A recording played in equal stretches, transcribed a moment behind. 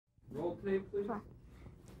tape, please. Sure.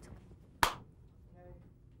 Okay.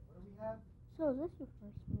 What do we have? So is this your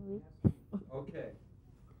first movie? Okay.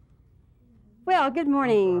 Well, good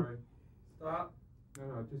morning. I'm sorry. Stop.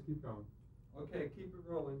 No, just keep going. Okay, keep it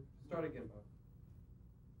rolling. Start again, Bob.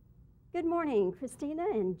 Good morning, Christina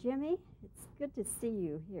and Jimmy. It's good to see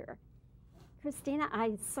you here. Christina,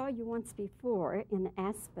 I saw you once before in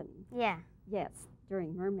Aspen. Yeah. Yes,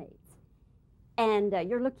 during Mermaids. And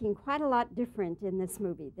you're looking quite a lot different in this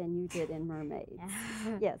movie than you did in Mermaids.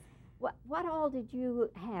 Yes. What all did you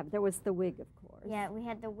have? There was the wig, of course. Yeah, we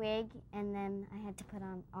had the wig, and then I had to put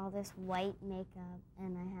on all this white makeup,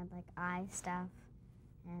 and I had like eye stuff,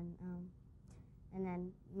 and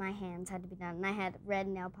then my hands had to be done, and I had red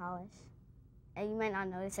nail polish. And you might not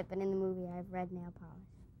notice it, but in the movie I have red nail polish.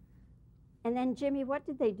 And then, Jimmy, what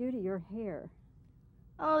did they do to your hair?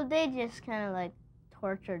 Oh, they just kind of like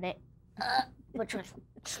tortured it. Which was,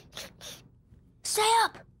 stay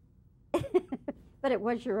up! But it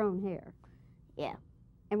was your own hair. Yeah.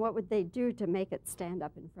 And what would they do to make it stand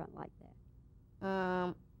up in front like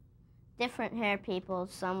that? Different hair people.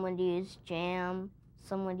 Some would use jam.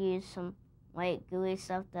 Some would use some white gooey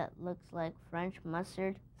stuff that looks like French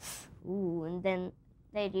mustard. Ooh, and then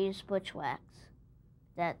they'd use butch wax.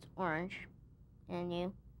 That's orange. And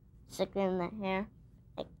you stick it in the hair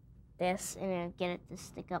like this, and it'll get it to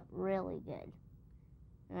stick up really good.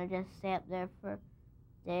 And I just stay up there for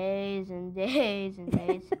days and days and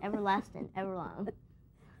days, everlasting, ever long.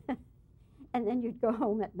 And then you'd go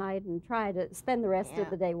home at night and try to spend the rest of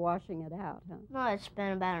the day washing it out, huh? No, I'd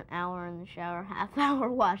spend about an hour in the shower, half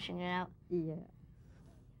hour washing it out. Yeah.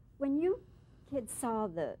 When you kids saw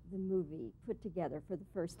the movie put together for the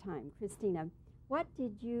first time, Christina, what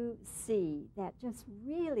did you see that just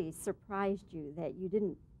really surprised you that you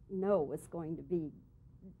didn't know was going to be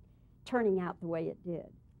turning out the way it did?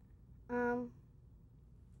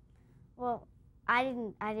 Well, I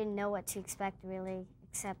didn't know what to expect really,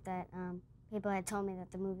 except that people had told me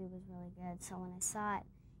that the movie was really good. So when I saw it,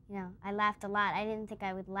 you know, I laughed a lot. I didn't think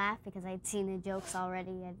I would laugh because I'd seen the jokes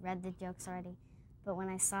already. I'd read the jokes already. But when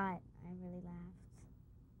I saw it, I really laughed.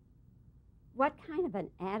 What kind of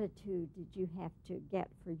an attitude did you have to get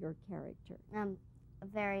for your character? A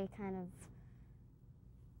very kind of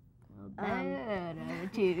Bad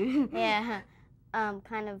attitude. yeah,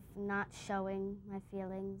 kind of not showing my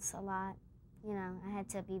feelings a lot. You know, I had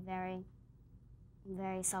to be very,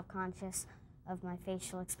 very self-conscious of my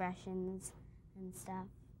facial expressions and stuff.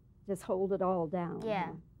 Just hold it all down. Yeah.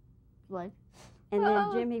 Huh? Like, And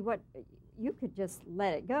then, Jimmy, you could just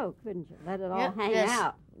let it go, couldn't you? Let it all hang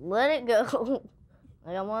out. Let it go.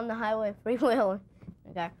 Like I'm on the highway freewheeling.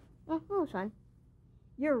 Okay. Oh, that was fun.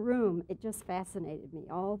 Your room, it just fascinated me,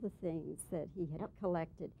 all the things that he had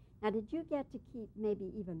collected. Now, did you get to keep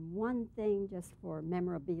maybe even one thing just for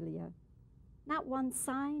memorabilia? Not one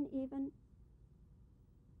sign, even?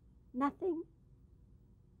 Nothing?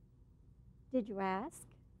 Did you ask?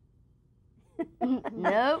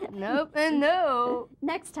 Nope, and no.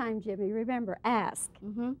 Next time, Jimmy, remember, ask.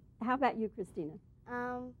 Mm-hmm. How about you, Christina?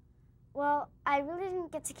 Well, I really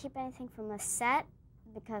didn't get to keep anything from the set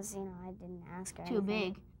because, you know, I didn't ask or Too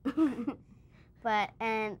anything. big. But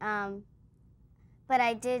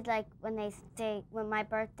I did, like, when my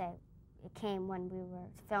birthday, it came when we were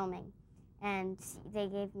filming, and they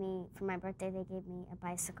gave me, for my birthday, they gave me a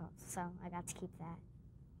bicycle, so I got to keep that.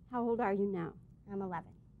 How old are you now? I'm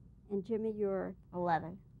 11. And Jimmy, you're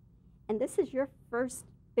 11. And this is your first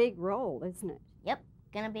big role, isn't it? Yep,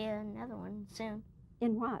 gonna be another one soon.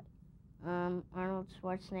 In what? Arnold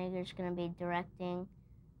Schwarzenegger's gonna be directing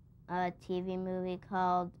a TV movie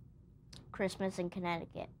called Christmas in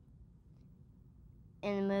Connecticut.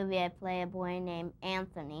 In the movie, I play a boy named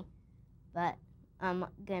Anthony, but I'm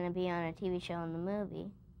gonna be on a TV show in the movie.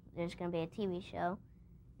 There's gonna be a TV show,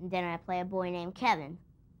 and then I play a boy named Kevin.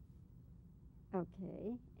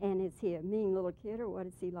 Okay. And is he a mean little kid, or what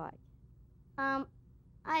is he like?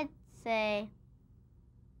 I'd say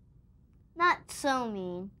not so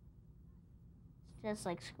mean. It's just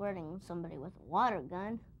like squirting somebody with a water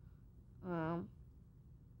gun.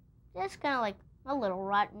 Just kind of like a little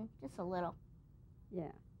rotten, just a little.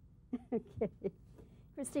 Yeah. Okay.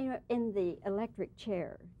 Christina, in the electric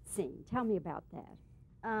chair scene, tell me about that.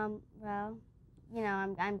 Well, you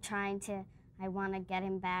know, I want to get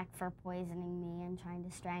him back for poisoning me and trying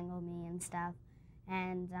to strangle me and stuff.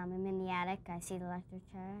 And I'm in the attic, I see the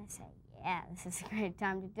electric chair, I say, yeah, this is a great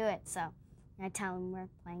time to do it. So I tell him we're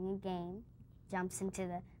playing a game, jumps into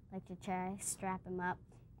the electric chair, I strap him up,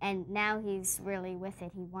 and now he's really with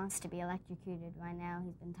it. He wants to be electrocuted. Right now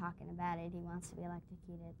he's been talking about it, he wants to be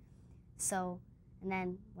electrocuted. So And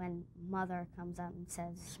then when Mother comes up and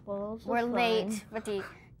says, Spoils "We're the late fun. for the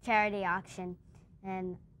charity auction,"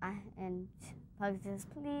 and Pug says,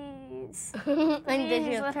 "Please, And then please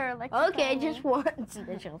she'll- let her electrify okay, me." just once. And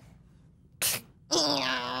then she'll-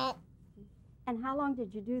 And how long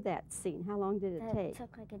did you do that scene? How long did it That take?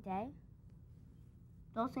 took like a day.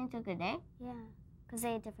 Those things took a day? Yeah, because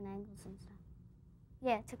they had different angles and stuff.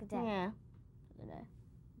 Yeah, it took a day. Yeah. Took a day.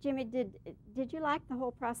 Jimmy, did you like the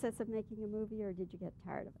whole process of making a movie, or did you get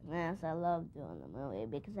tired of it? Yes, I love doing the movie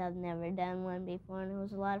because I've never done one before, and it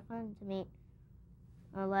was a lot of fun to meet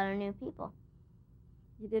a lot of new people.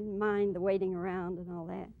 You didn't mind the waiting around and all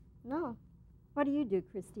that? No. What do you do,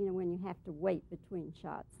 Christina, when you have to wait between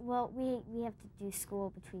shots? Well, we have to do school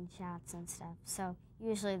between shots and stuff, so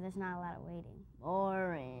usually there's not a lot of waiting.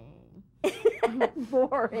 Boring.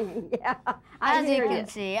 Boring, yeah. I As you hear can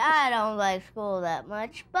see, I don't like school that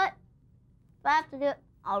much, but if I have to do it,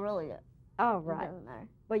 I'll really do it. Oh, It right. doesn't matter.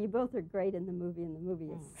 Well, you both are great in the movie, and the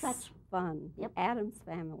movie is Thanks. such fun. Yep. The Addams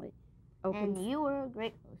Family opens. And you were a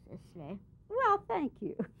great hostess today. Well, thank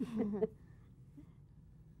you.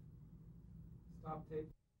 Stop tape.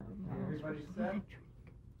 Everybody set?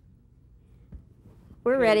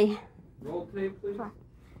 We're Okay. ready. Roll tape, please. Sure.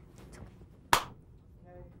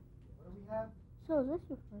 Okay. What do we have? So is this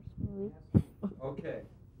your first movie? Okay.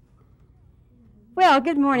 Well,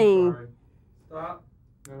 good morning. Sorry. Stop.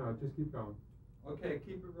 No, just keep going. Okay,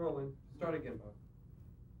 keep it rolling. Start again, Bob.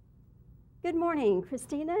 Good morning,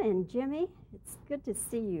 Christina and Jimmy. It's good to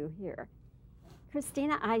see you here.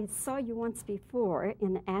 Christina, I saw you once before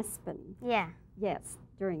in Aspen. Yeah. Yes,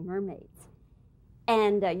 during Mermaids.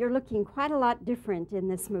 And you're looking quite a lot different in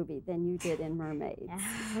this movie than you did in Mermaids.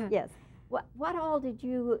 Yeah. Yes. What all did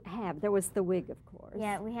you have? There was the wig, of course.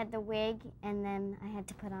 Yeah, we had the wig, and then I had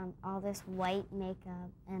to put on all this white makeup,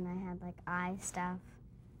 and I had like eye stuff,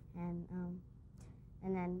 and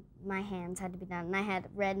then my hands had to be done, and I had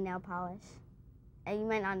red nail polish. You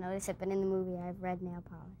might not notice it, but in the movie I have red nail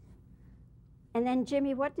polish. And then,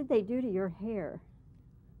 Jimmy, what did they do to your hair?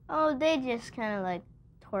 Oh, they just kind of like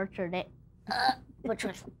tortured it. Which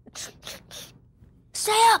was,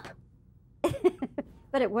 stay up!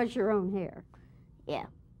 But it was your own hair. Yeah.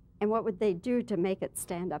 And what would they do to make it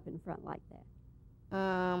stand up in front like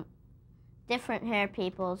that? Different hair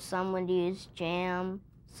people. Some would use jam.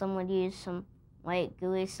 Some would use some white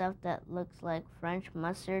gooey stuff that looks like French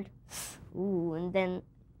mustard. Ooh, and then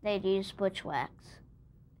they'd use butch wax.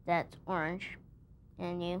 That's orange.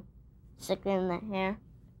 And you stick it in the hair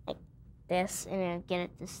like this, and it'll get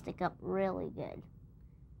it to stick up really good.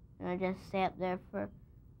 And I just stay up there for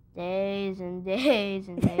days and days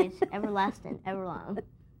and days, everlasting, ever long.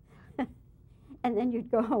 And then you'd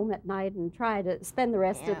go home at night and try to spend the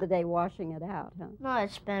rest Yeah. of the day washing it out, huh? No, I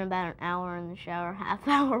spent about an hour in the shower, half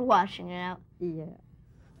hour washing it out. Yeah.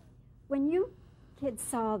 When you kids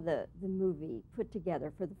saw the movie put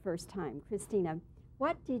together for the first time, Christina,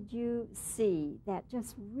 what did you see that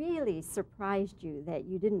just really surprised you that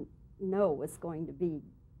you didn't know was going to be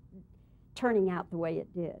turning out the way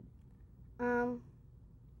it did?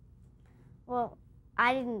 Well,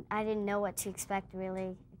 I didn't know what to expect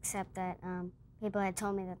really, except that people had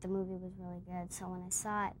told me that the movie was really good. So when I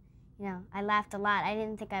saw it, you know, I laughed a lot. I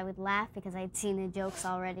didn't think I would laugh because I'd seen the jokes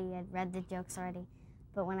already. I'd read the jokes already.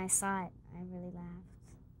 But when I saw it, I really laughed.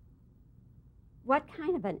 What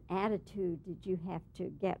kind of an attitude did you have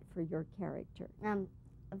to get for your character? A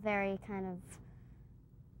very kind of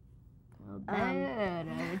Bad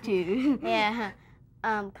attitude. yeah,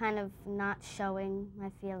 kind of not showing my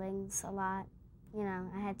feelings a lot. You know,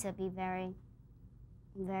 I had to be very,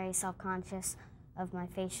 very self-conscious of my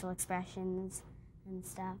facial expressions and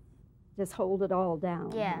stuff. Just hold it all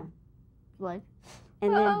down. Yeah. huh? Like,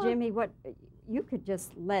 And then, Jimmy, you could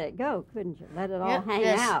just let it go, couldn't you? Let it all yep, hang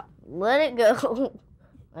just out. let it go.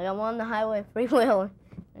 Like I'm on the highway freewheeling.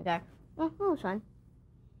 Okay. Oh, that was fun.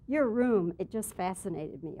 Your room, it just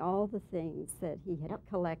fascinated me, all the things that he had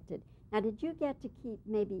collected. Now, did you get to keep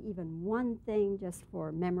maybe even one thing just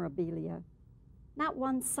for memorabilia? Not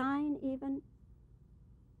one sign even?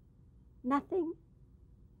 Nothing?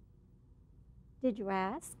 Did you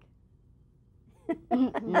ask?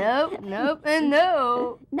 Nope, and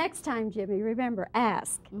no. Next time, Jimmy, remember,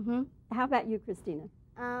 ask. Mm-hmm. How about you, Christina?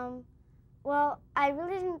 Well, I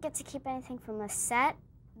really didn't get to keep anything from the set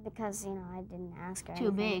because, you know, I didn't ask or Too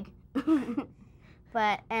anything. big.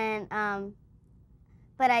 But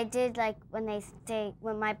I did, like, when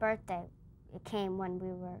my birthday, it came when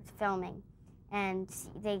we were filming, and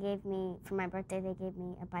they gave me, for my birthday, they gave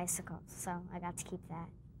me a bicycle, so I got to keep that.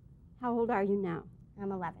 How old are you now?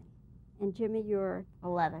 I'm 11. And Jimmy, you're...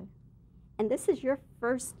 11. And this is your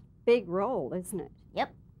first big role, isn't it?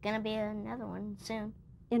 Yep, gonna be another one soon.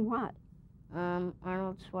 In what?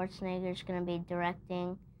 Arnold Schwarzenegger's gonna be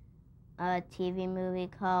directing a TV movie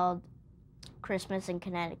called Christmas in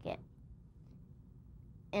Connecticut.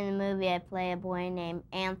 In the movie, I play a boy named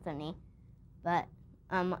Anthony, but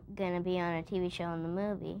I'm gonna be on a TV show in the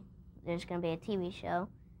movie. There's gonna be a TV show,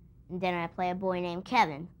 and then I play a boy named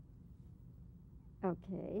Kevin.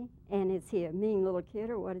 Okay. And is he a mean little kid,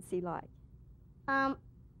 or what is he like?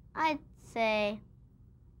 I'd say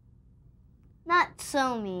not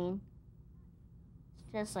so mean. It's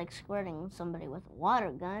just like squirting somebody with a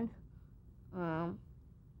water gun.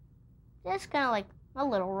 Just kind of like a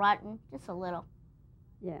little rotten, just a little.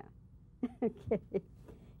 Yeah. Okay.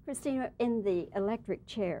 Christina, in the electric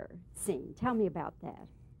chair scene, tell me about that.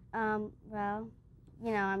 Well,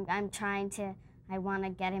 you know, I want to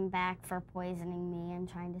get him back for poisoning me and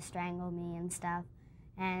trying to strangle me and stuff.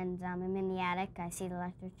 And I'm in the attic, I see the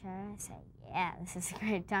electric chair, I say, yeah, this is a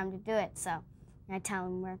great time to do it. So I tell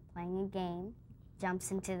him we're playing a game,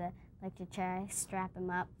 jumps into the electric chair, I strap him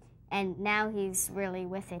up, and now he's really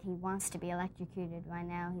with it. He wants to be electrocuted by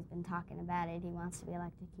now. He's been talking about it. He wants to be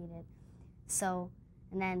electrocuted. So,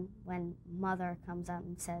 and then when Mother comes up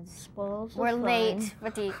and says, Spoils we're the fun. late for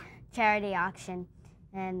the charity auction,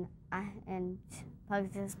 and Pug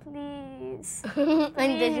says, please, And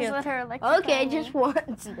then please she'll- let her electrify Okay, me." just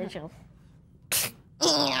once. And then she'll.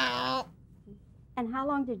 And how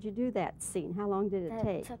long did you do that scene? How long did it That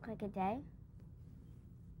take? took like a day.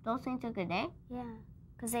 Those things took a day? Yeah,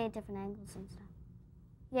 because they had different angles and stuff.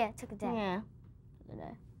 Yeah, it took a day. Yeah, took a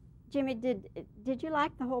day. Jimmy, did you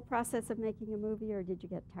like the whole process of making a movie, or did you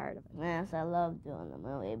get tired of it? Yes, I love doing the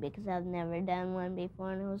movie because I've never done one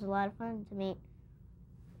before, and it was a lot of fun to meet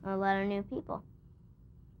a lot of new people.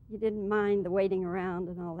 You didn't mind the waiting around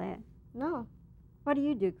and all that? No. What do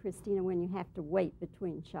you do, Christina, when you have to wait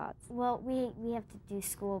between shots? Well, we have to do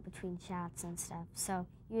school between shots and stuff, so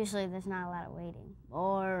usually there's not a lot of waiting.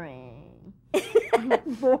 Boring.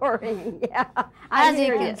 Boring, yeah. As you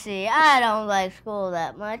hear can see, I don't like school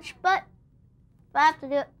that much, but if I have to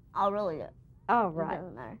do it, I'll really do it. Oh, It right.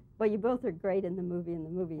 doesn't matter. Well, you both are great in the movie, and the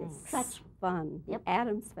movie is Thanks. such fun. Yep. The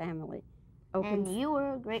Addams Family opens. And you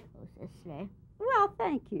were a great hostess today. Well,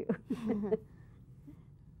 thank you.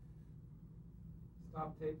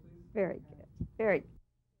 Stop tape, please. Very good. Very good.